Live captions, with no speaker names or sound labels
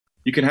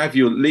You can have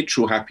your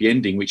literal happy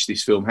ending, which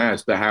this film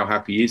has, but how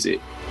happy is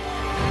it?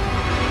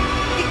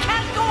 He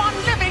can't go on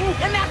living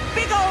in that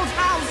big old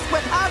house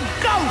with a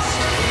ghost.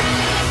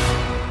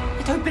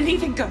 I don't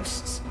believe in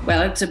ghosts.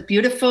 Well, it's a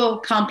beautiful,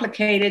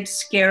 complicated,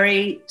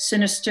 scary,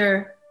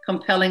 sinister,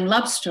 compelling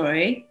love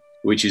story.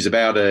 Which is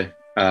about a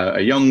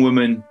young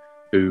woman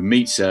who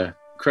meets a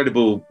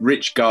incredible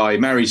rich guy,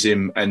 marries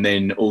him, and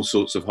then all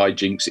sorts of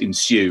hijinks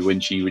ensue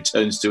when she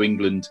returns to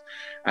England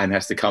and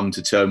has to come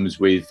to terms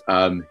with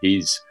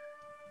his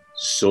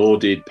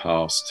sordid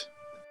past.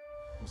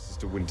 Mrs.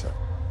 de Winter,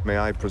 may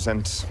I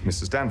present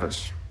Mrs.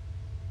 Danvers?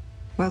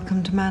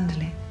 Welcome to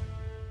Manderley.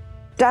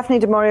 Daphne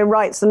du Maurier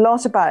writes a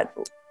lot about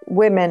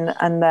women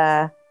and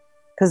their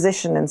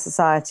position in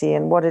society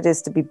and what it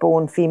is to be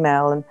born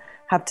female and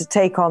have to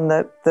take on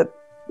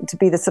to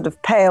be the sort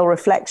of pale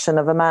reflection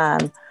of a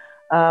man.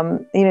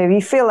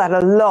 You feel that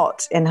a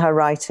lot in her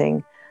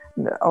writing.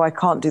 Oh, I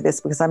can't do this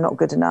because I'm not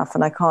good enough,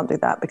 and I can't do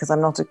that because I'm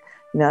not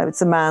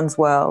it's a man's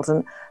world.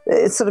 And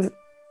it's sort of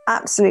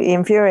absolutely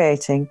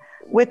infuriating.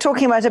 We're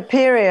talking about a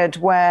period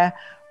where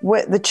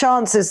the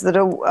chances that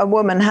a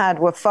woman had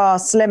were far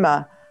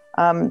slimmer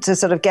to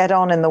sort of get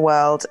on in the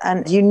world,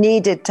 and you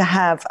needed to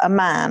have a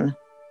man.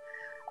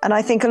 And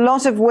I think a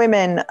lot of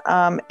women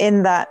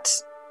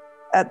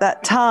at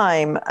that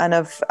time and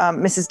of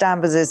Mrs.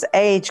 Danvers's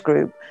age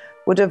group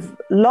would have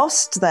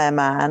lost their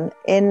man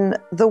in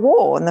the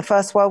war, in the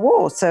First World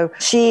War. So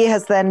she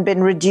has then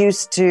been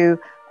reduced to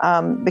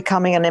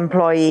becoming an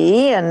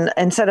employee, and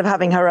instead of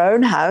having her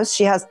own house,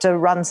 she has to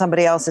run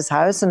somebody else's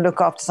house and look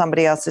after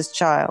somebody else's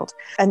child.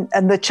 And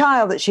the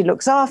child that she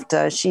looks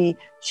after, she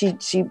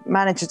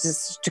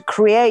manages to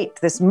create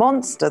this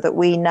monster that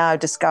we now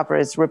discover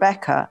is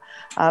Rebecca,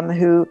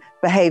 who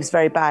behaves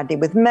very badly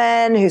with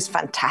men, who's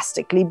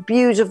fantastically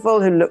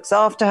beautiful, who looks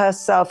after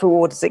herself, who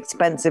orders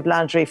expensive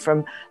lingerie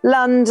from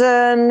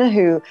London,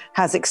 who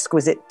has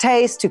exquisite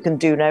taste, who can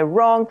do no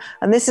wrong.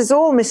 And this is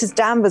all Mrs.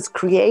 Danvers'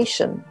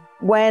 creation.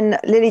 When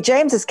Lily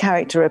James's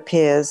character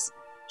appears,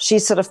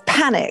 she's sort of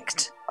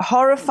panicked,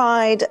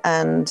 horrified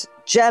and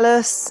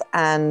jealous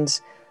and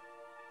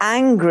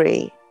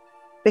angry,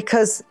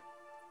 because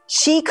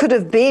she could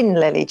have been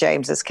Lily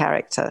James's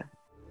character.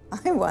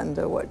 I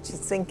wonder what she's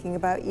thinking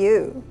about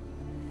you,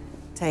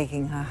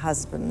 taking her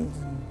husband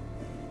and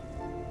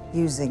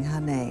using her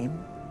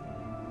name.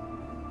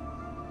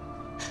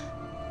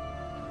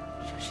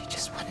 She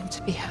just want him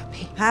to be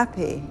happy.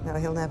 Happy? No,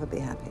 he'll never be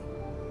happy.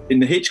 In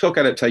the Hitchcock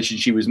adaptation,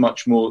 she was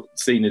much more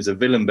seen as a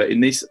villain. But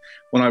in this,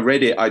 when I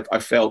read it, I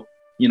felt,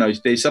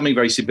 there's something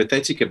very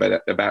sympathetic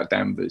about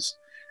Danvers,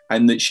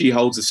 and that she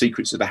holds the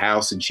secrets of the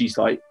house, and she's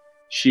like,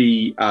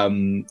 she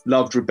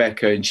loved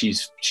Rebecca, and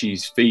she's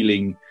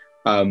feeling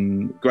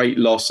great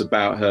loss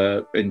about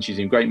her, and she's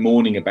in great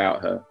mourning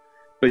about her.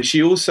 But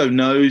she also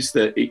knows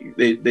that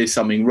there's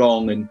something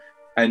wrong,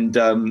 and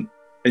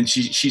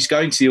she's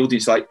going to the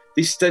audience like,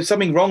 there's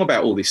something wrong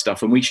about all this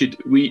stuff, and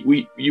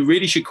you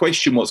really should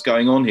question what's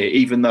going on here,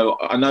 even though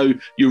I know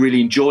you're really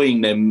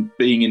enjoying them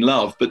being in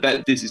love, but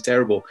this is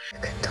terrible. You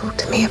can talk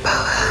to me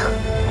about her.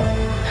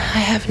 I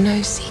have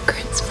no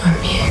secrets from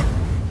you.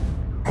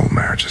 All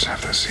marriages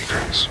have their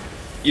secrets.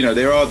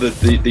 There are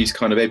these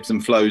kind of ebbs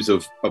and flows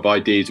of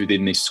ideas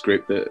within this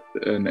script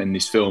and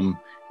this film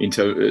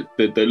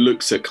that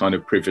looks at kind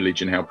of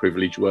privilege and how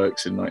privilege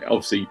works, and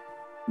obviously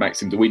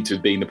Maxim de Winter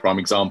being the prime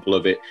example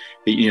of it.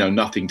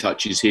 Nothing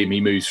touches him. He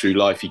moves through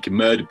life. He can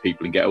murder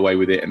people and get away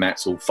with it, and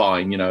that's all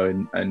fine.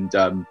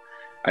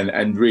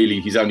 And really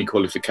his only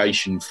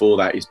qualification for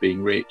that is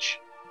being rich.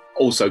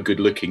 Also, good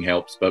looking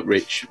helps, but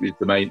rich is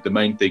the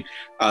main thing.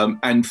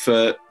 And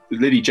for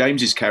Lily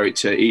James's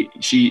character,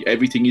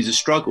 everything is a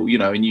struggle,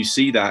 and you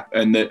see that,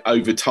 and that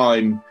over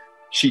time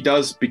she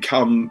does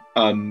become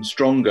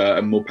stronger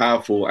and more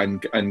powerful,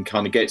 and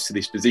kind of gets to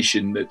this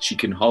position that she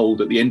can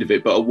hold at the end of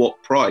it. But at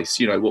what price?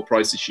 What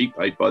price has she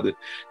paid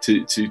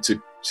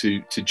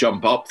to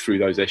jump up through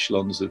those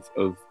echelons of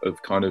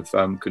kind of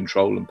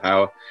control and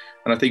power?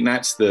 And I think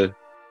that's the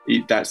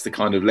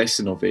kind of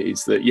lesson of it,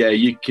 is that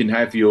you can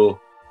have your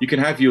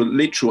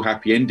literal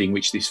happy ending,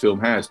 which this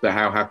film has, but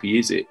how happy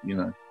is it?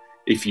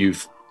 If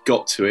you've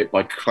got to it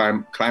by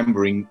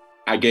clambering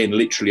again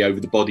literally over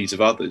the bodies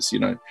of others,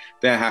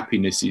 their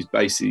happiness is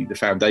basically, the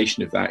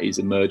foundation of that is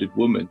a murdered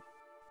woman.